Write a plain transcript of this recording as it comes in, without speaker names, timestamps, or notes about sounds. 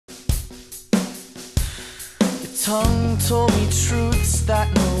tongue told me truths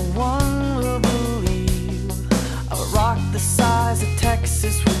that no one will believe. Of a rock the size of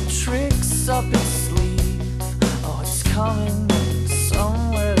Texas with tricks up its sleeve. Oh, it's coming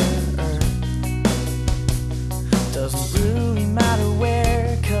somewhere on earth. Doesn't really matter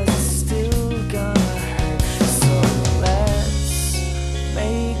where, 'cause it's still gonna hurt. So let's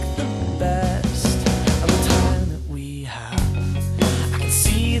make the best of the time that we have. I can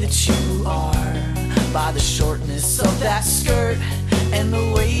see that you are, by the shortness of that skirt and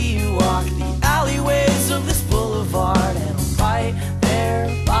the way you walk the alleyways of this boulevard. And I'm right there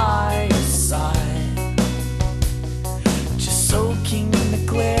by your side, just soaking in the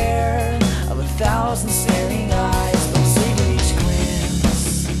glare of 1,000 staring eyes. But save each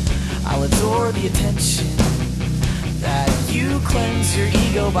glance, I'll adore the attention that you cleanse your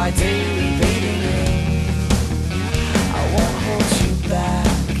ego by daily bathing in. I won't hold you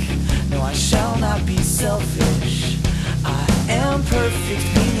back, no, I shall not be selfish. I am perfect,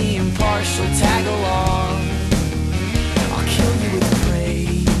 be the impartial tag along. I'll kill you with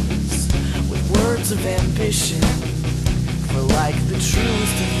praise, with words of ambition. For like the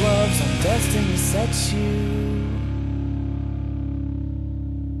truest of loves, I'm destined to set you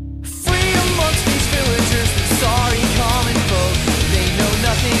free amongst these villagers, the sorry common folk. They know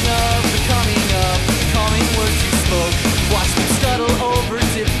nothing of the coming up, the calming words you spoke. Watch them scuttle over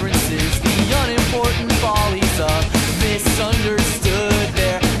differences, the unimportant follies of misunderstood.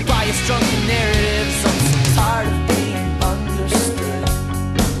 Their biased drunken narratives. I'm so tired of being understood.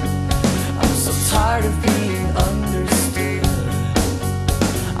 I'm so tired of being understood.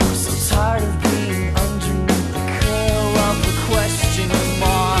 I'm so tired of being underneath the curl of a question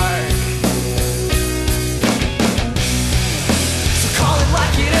mark. So call it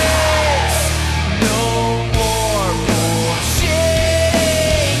like it is. No more bullshit.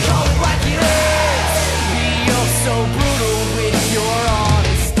 Call it like it is. You're so brutal with your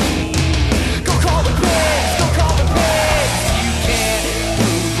honesty. Go call the pigs. Go call the pigs. You can't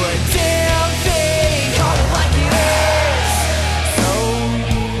prove a damn thing. Call it like it is. So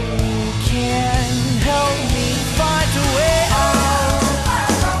you can help me find a way out.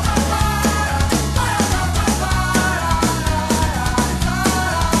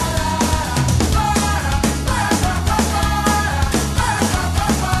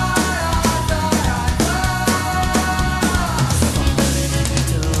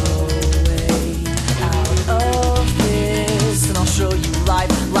 Out of this, and I'll show you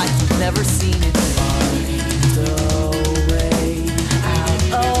life like you've never seen it. Find a way out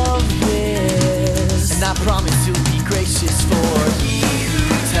of this, and I promise you'll be gracious. For he who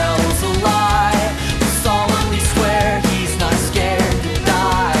tells a lie will solemnly swear he's not scared to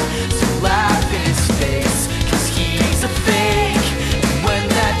die. So laugh in his face, 'cause he's a fake. And when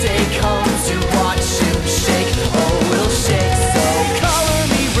that day comes, you watch him shake. Oh, we'll shake. So color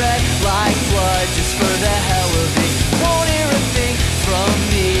me red like blood, just for the hell of it. Won't hear a thing from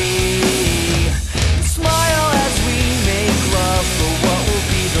me. Smile as we make love for what will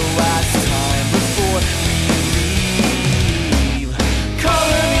be the last time before we leave.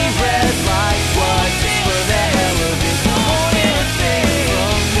 Color me red like blood, just for the hell of it. Won't hear a thing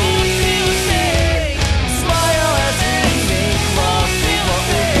from me. Smile as we make love for what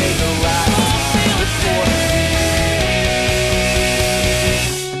will be the last time before we leave.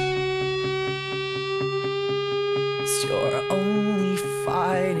 'Cause you're only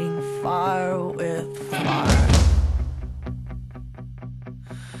fighting fire with fire.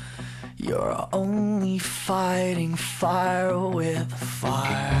 You're only fighting fire with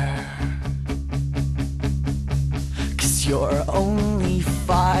fire. 'Cause you're only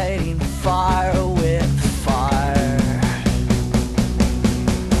fighting fire with